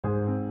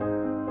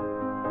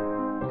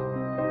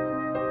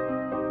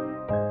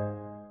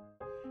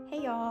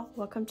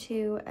welcome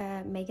to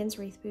Megan's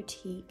Wreath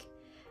Boutique.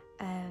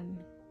 I'm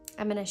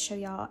going to show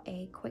y'all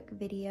a quick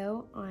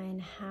video on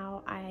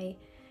how I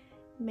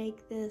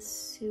make this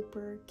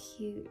super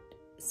cute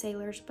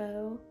sailor's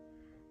bow.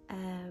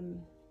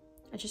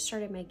 I just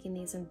started making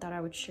these and thought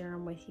I would share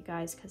them with you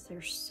guys because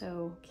they're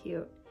so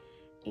cute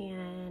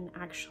and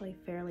actually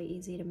fairly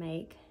easy to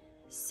make.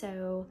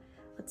 So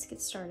let's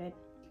get started.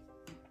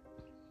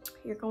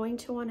 You're going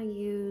to want to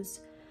use,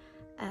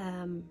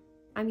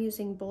 I'm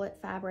using bullet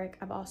fabric.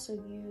 I've also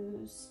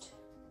used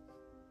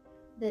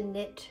the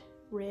knit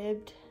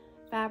ribbed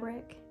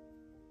fabric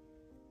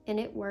and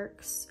it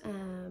works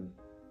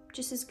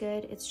just as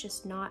good. It's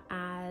just not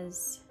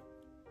as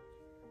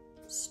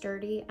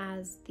sturdy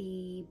as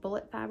the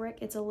bullet fabric.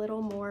 It's a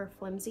little more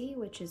flimsy,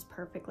 which is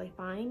perfectly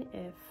fine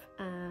if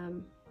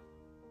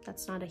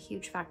that's not a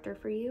huge factor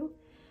for you.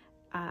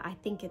 I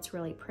think it's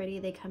really pretty.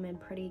 They come in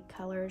pretty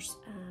colors.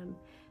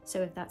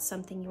 So if that's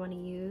something you want to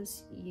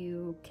use,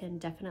 you can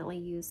definitely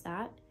use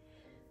that.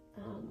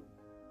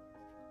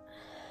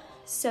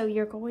 So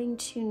you're going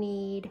to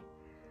need,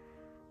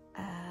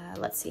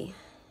 let's see,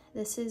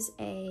 this is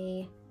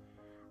a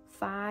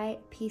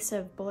piece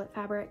of bullet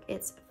fabric.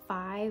 It's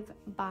 5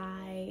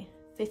 by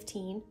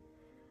 15,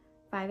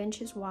 5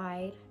 inches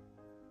wide,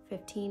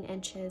 15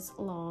 inches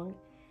long.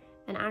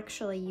 And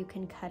actually you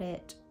can cut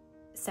it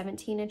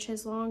 17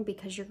 inches long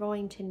because you're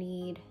going to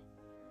need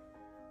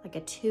like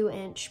a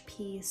 2-inch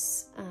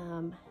piece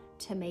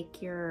to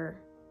make your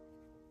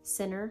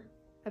center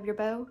of your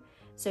bow.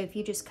 So if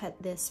you just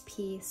cut this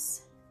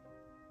piece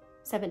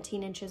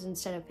 17 inches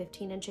instead of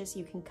 15 inches,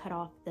 you can cut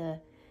off the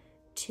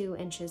 2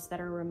 inches that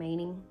are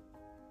remaining,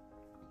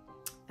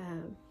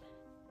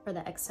 or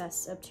the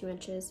excess of 2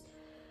 inches.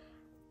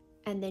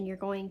 And then you're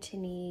going to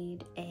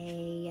need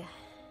a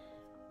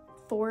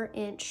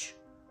 4-inch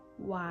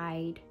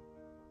wide,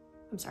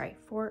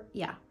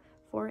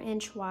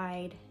 4-inch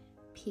wide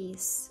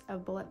piece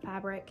of bullet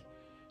fabric,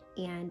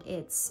 and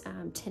it's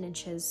 10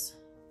 inches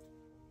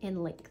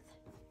in length.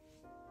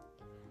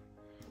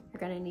 You're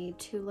gonna need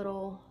 2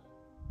 little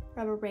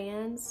rubber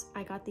bands.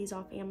 I got these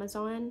off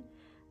Amazon.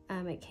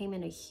 It came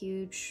in a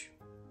huge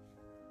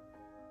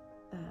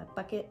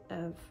bucket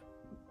of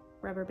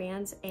rubber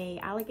bands, a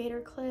alligator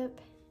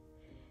clip,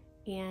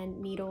 and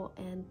needle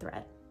and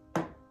thread.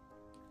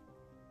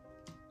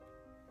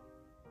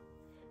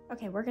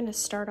 Okay, we're gonna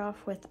start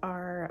off with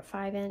our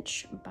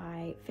 5-inch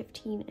by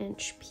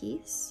 15-inch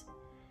piece.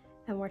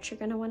 And what you're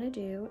gonna wanna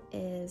do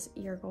is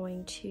you're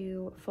going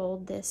to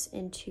fold this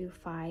into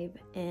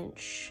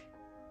 5-inch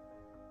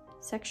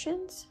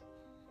sections.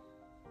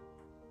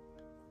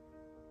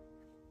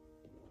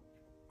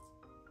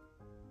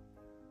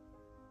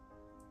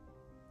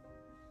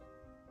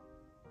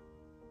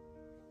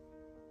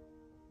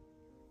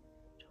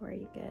 To where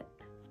you get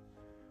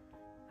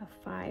a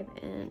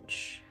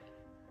 5-inch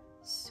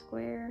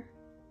square.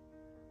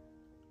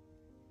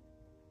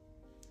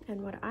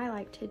 And what I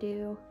like to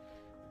do,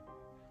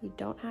 you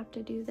don't have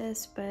to do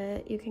this,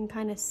 but you can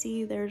kind of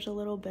see there's a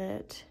little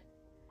bit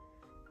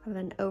of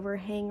an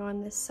overhang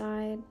on this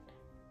side.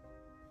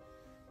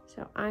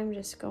 So I'm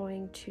just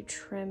going to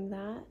trim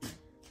that.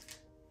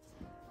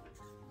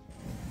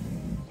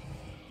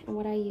 And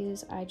what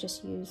I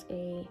just use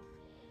you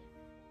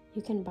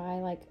can buy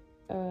like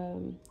a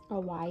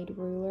wide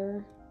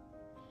ruler,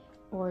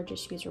 or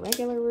just use a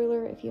regular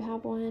ruler if you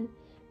have one.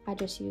 I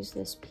just use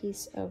this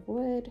piece of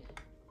wood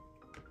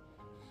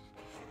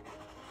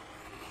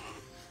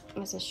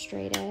as a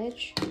straight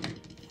edge,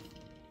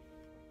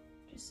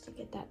 just to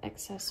get that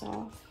excess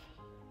off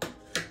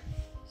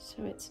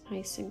so it's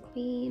nice and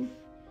clean.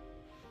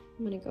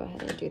 I'm gonna go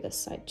ahead and do this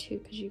side too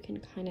because you can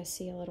kind of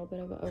see a little bit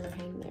of an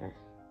overhang there.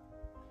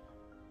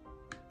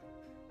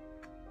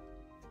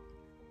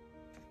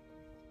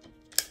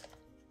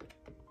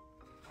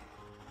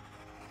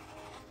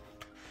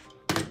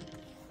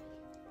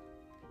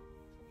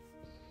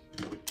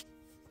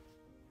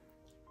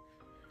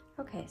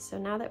 Okay, so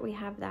now that we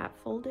have that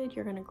folded,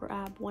 you're gonna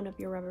grab one of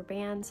your rubber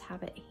bands,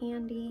 have it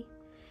handy,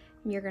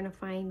 and you're gonna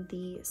find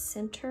the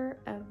center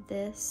of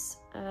this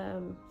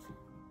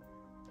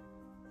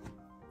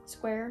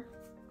square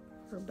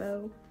or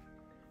bow,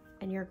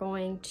 and you're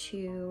going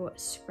to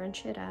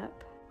scrunch it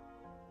up.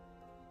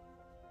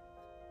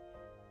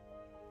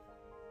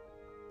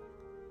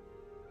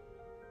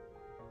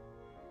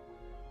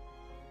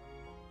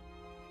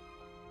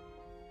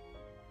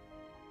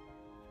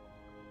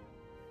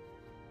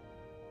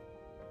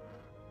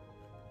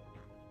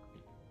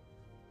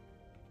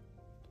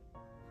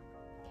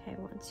 Okay,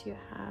 once you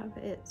have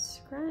it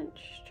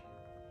scrunched,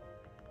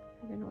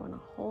 you're gonna wanna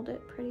hold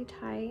it pretty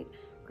tight.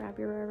 Grab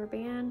your rubber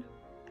band,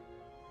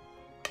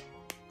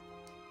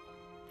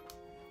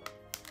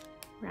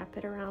 wrap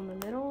it around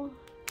the middle.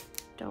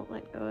 Don't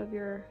let go of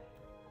your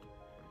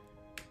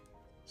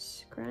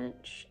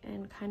scrunch,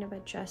 and kind of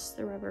adjust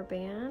the rubber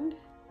band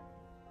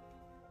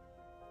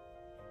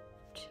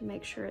to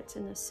make sure it's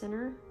in the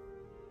center.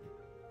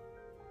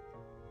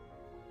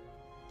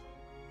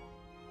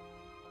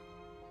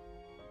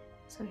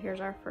 So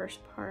here's our first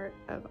part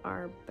of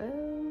our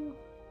bow.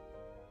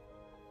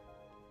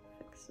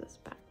 fix this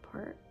back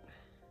part.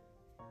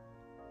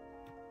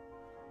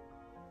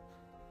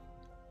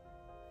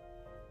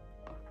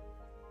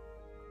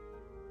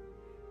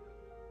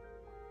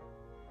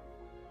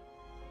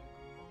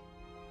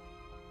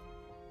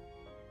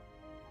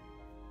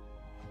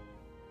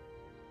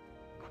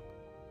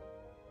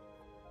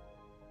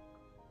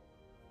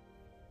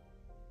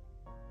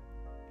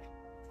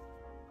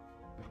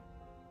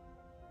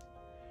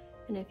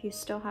 And if you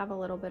still have a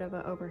little bit of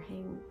an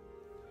overhang,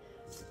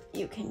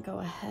 you can go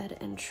ahead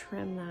and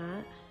trim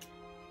that.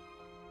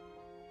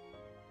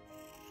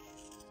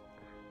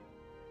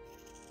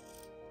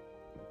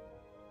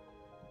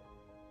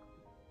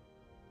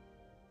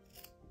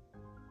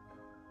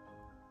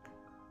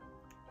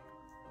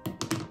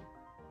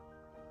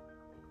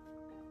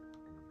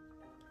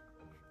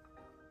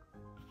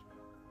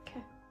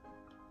 Okay.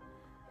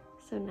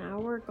 So now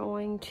we're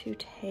going to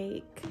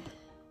take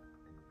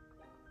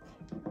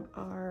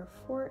our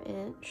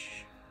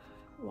 4-inch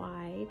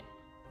wide,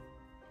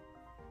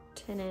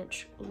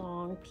 10-inch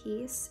long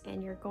piece,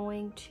 and you're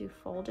going to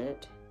fold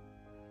it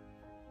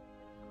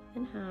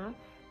in half.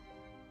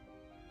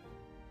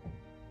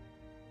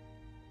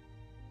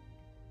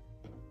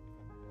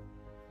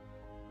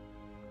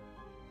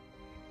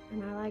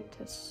 And I like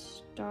to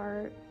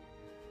start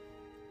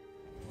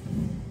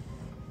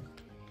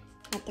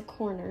at the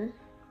corner.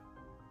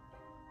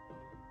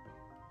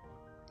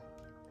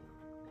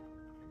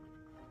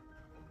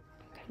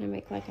 Kind of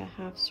make like a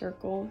half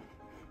circle.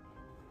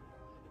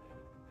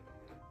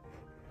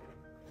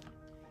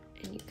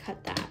 And you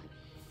cut that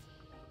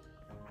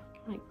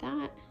like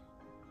that,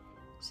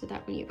 so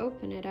that when you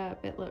open it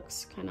up, it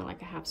looks kind of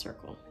like a half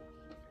circle.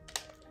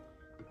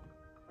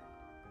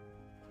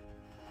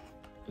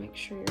 Make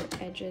sure your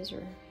edges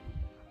are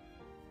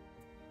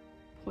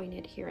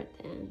pointed here at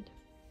the end.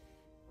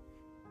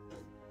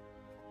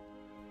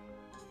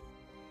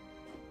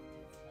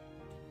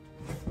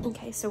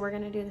 Okay, so we're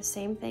gonna do the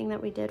same thing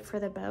that we did for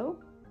the bow.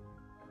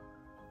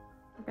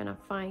 We're gonna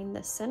find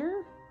the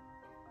center,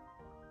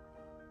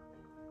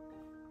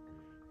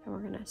 and we're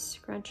gonna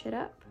scrunch it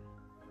up.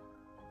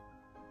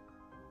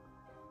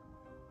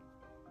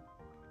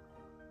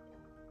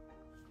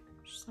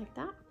 Just like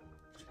that.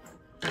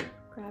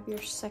 Grab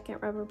your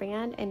second rubber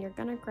band, and you're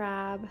gonna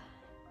grab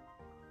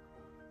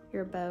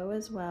your bow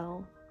as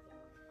well.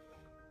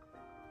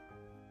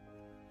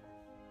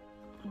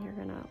 And you're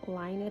gonna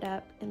line it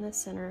up in the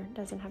center. It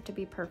doesn't have to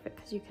be perfect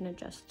because you can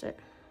adjust it.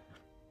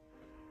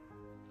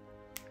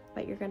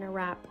 But you're gonna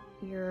wrap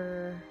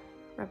your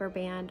rubber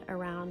band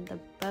around the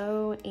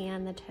bow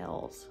and the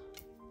tails.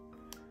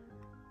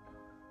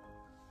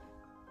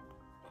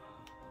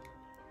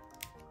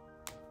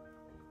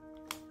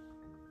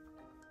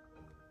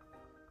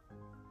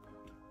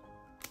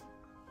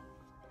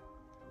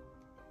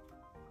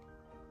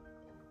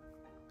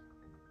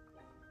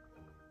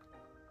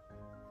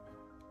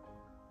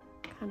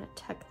 Kind of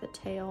tuck the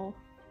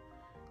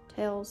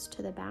tails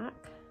to the back.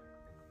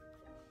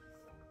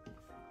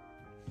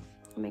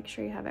 Make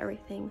sure you have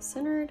everything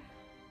centered.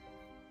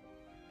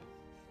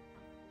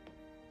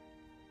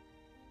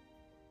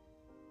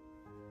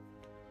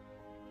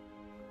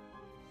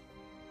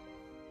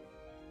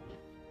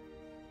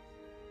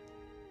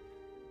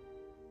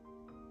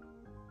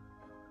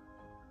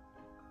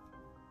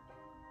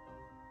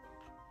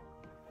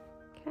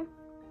 Okay.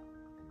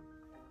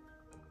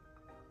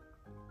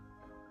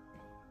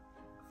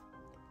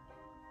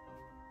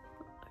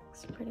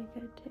 Looks pretty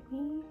good to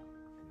me.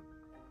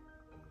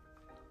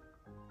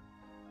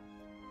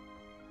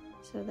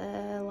 So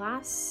the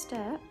last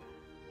step,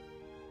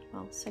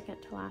 well, second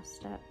to last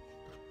step,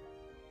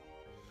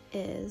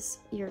 is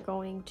you're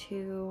going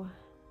to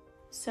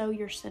sew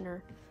your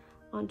center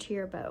onto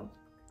your bow.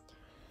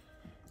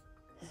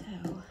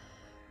 So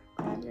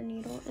grab your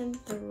needle and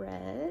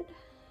thread.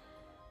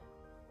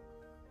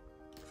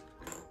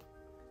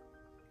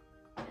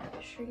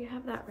 Make sure you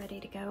have that ready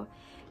to go.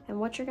 And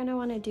what you're gonna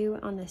wanna do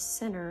on the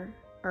center,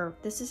 or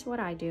this is what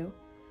I do,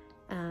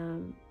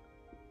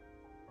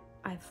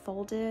 I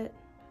fold it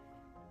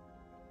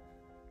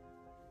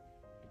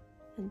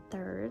in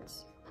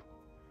thirds,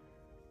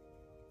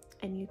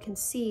 and you can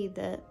see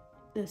the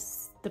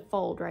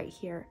fold right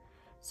here.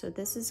 So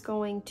this is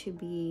going to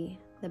be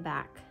the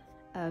back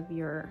of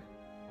your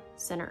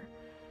center.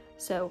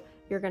 So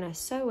you're gonna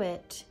sew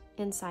it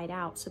inside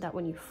out so that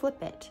when you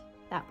flip it,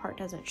 that part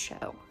doesn't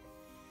show.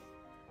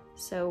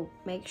 So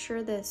make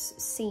sure this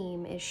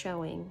seam is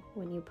showing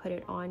when you put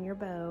it on your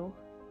bow.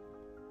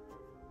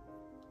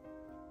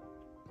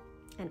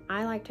 And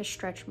I like to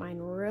stretch mine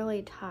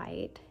really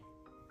tight.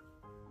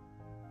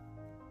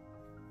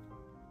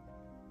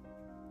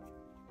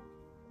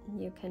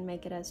 You can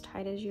make it as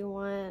tight as you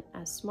want,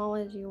 as small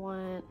as you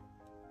want,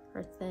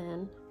 or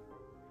thin.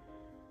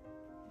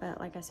 But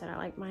like I said, I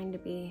like mine to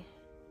be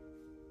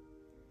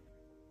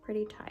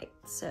pretty tight.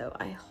 So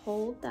I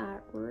hold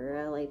that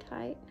really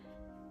tight,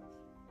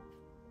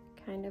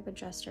 kind of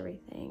adjust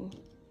everything.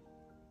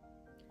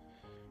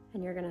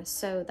 And you're gonna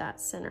sew that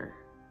center.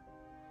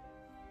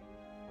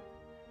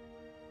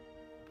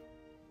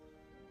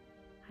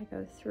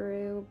 kind of go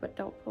through, but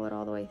don't pull it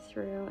all the way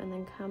through, and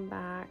then come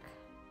back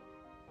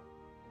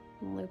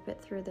and loop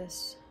it through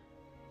this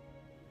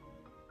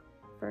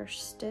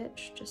first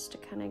stitch just to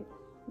kind of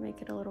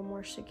make it a little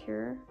more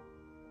secure.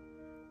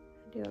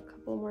 Do a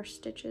couple more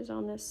stitches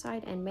on this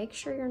side, and make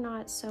sure you're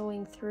not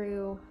sewing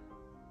through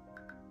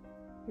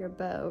your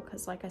bow,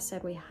 because like I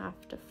said, we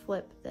have to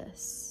flip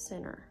this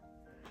center.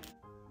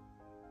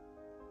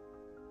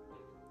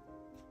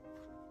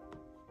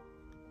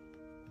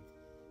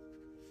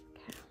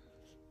 Okay.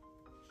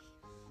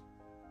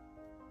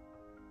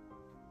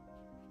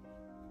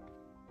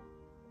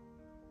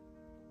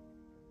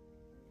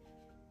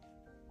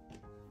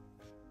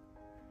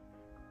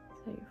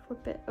 So you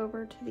flip it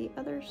over to the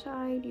other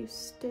side, you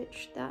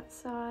stitch that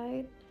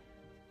side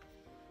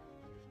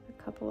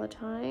a couple of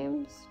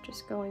times,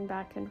 just going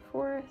back and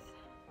forth.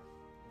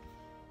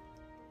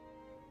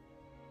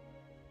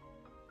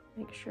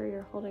 Make sure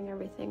you're holding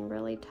everything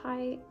really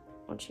tight.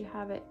 Once you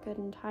have it good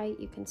and tight,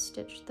 you can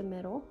stitch the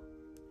middle.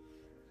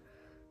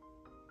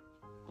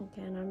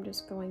 Again, I'm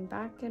just going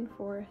back and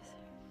forth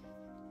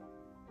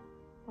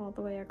all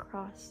the way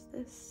across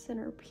this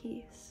center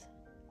piece.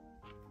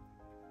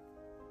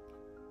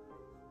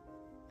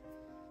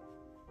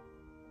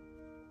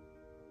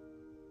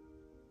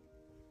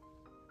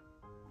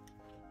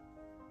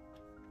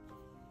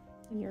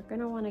 And you're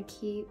going to want to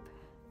keep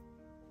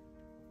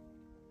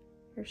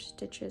your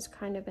stitches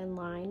kind of in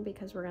line,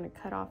 because we're going to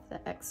cut off the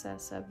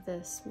excess of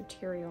this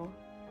material.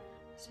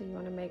 So you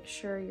want to make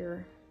sure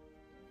your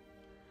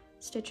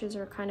stitches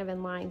are kind of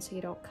in line so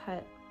you don't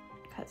cut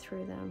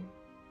through them.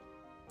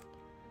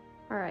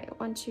 All right,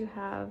 once you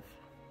have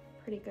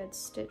pretty good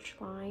stitch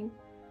line,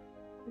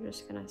 we're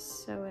just going to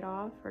sew it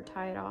off or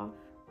tie it off.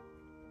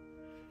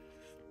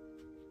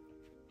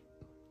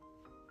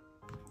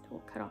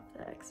 Don't cut off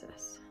the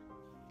excess.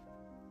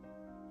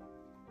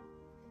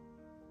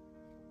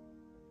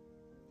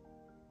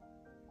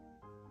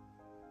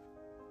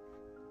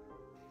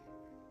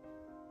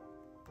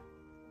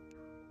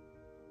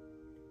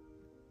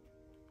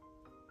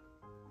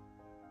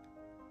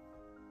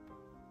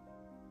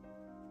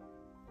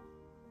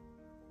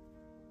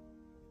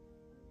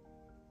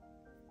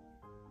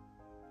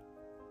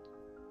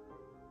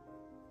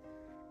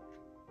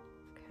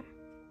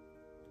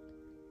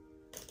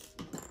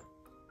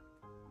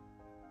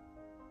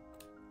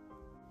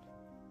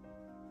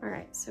 All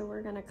right, so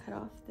we're gonna cut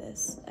off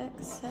this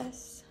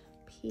excess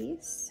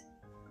piece.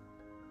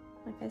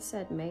 Like I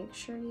said, make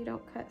sure you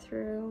don't cut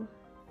through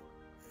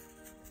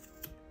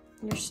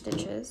your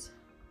stitches.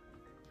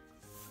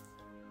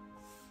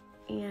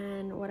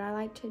 And what I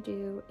like to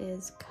do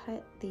is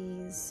cut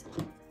these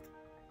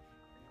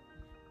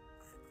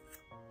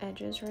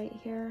edges right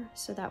here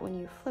so that when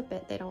you flip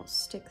it, they don't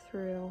stick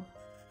through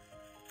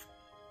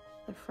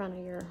the front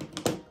of your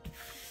bow.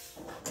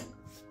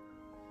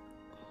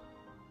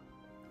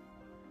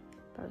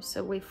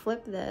 So we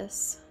flip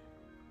this.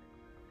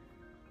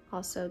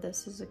 Also,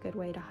 this is a good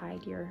way to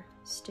hide your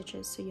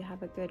stitches so you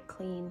have a good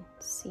clean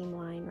seam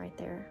line right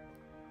there.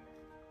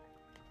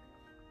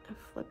 I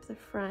flip the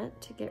front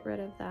to get rid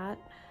of that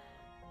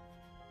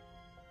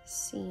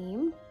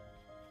seam,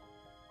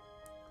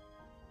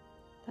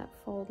 that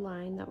fold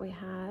line that we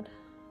had.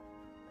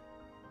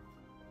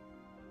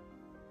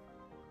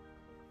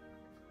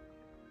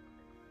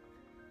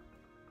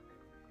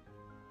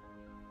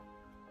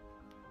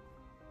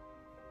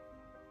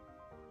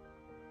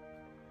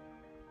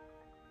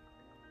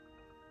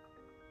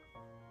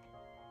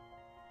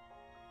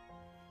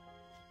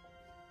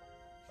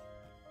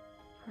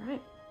 All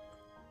right.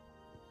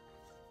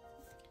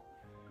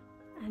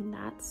 And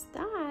that's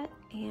that.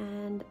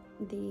 And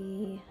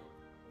the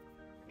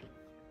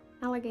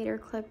alligator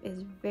clip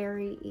is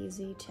very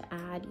easy to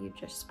add.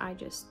 I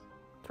just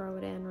throw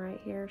it in right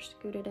here,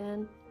 scoot it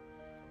in.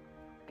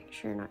 Make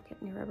sure you're not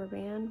getting your rubber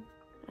band.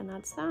 And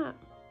that's that.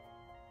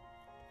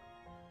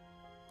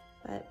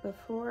 But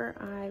before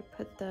I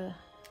put the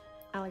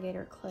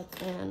alligator clip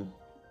in,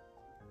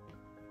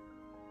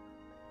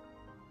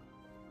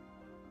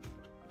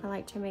 I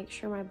like to make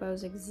sure my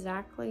bow's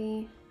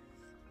exactly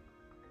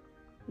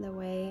the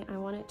way I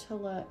want it to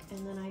look,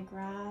 and then I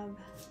grab,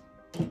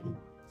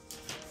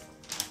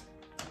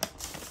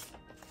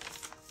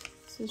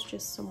 this is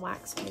just some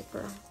wax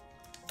paper.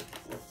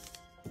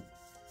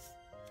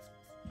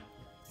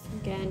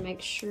 Again,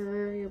 make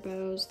sure your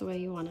bow's the way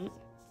you want it.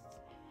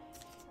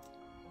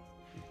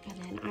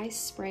 And then I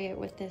spray it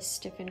with this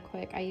Stiff and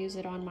Quick. I use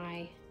it on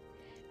my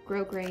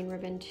grosgrain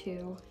ribbon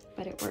too,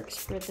 but it works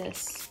for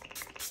this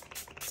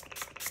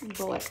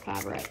bullet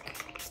fabric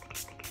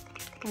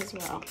as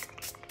well.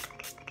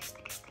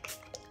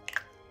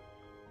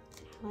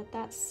 Let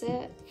that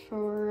sit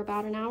for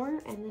about an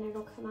hour, and then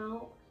it'll come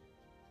out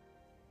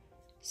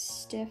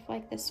stiff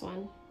like this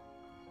one.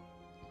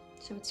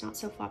 So it's not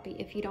so floppy.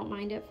 If you don't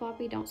mind it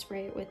floppy, don't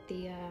spray it with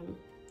the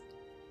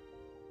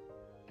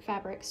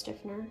fabric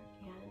stiffener,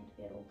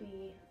 and it'll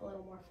be a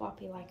little more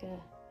floppy like the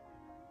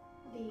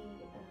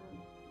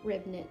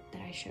rib knit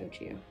that I showed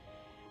you.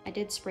 I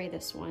did spray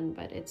this one,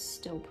 but it's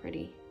still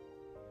pretty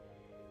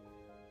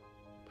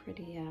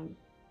pretty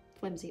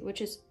flimsy,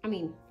 which is, I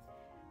mean,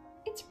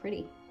 it's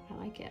pretty. I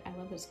like it. I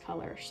love this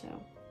color, so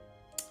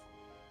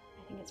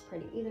I think it's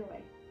pretty either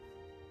way.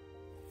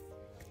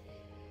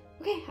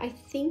 Okay, I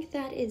think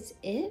that is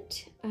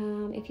it.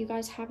 If you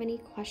guys have any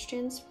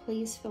questions,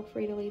 please feel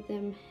free to leave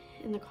them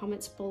in the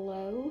comments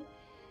below.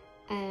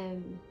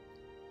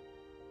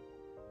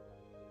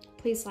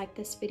 Please like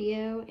this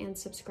video and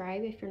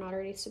subscribe if you're not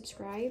already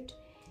subscribed.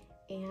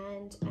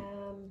 And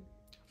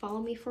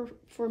follow me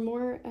for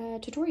more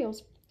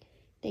tutorials.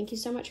 Thank you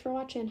so much for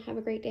watching. Have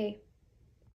a great day.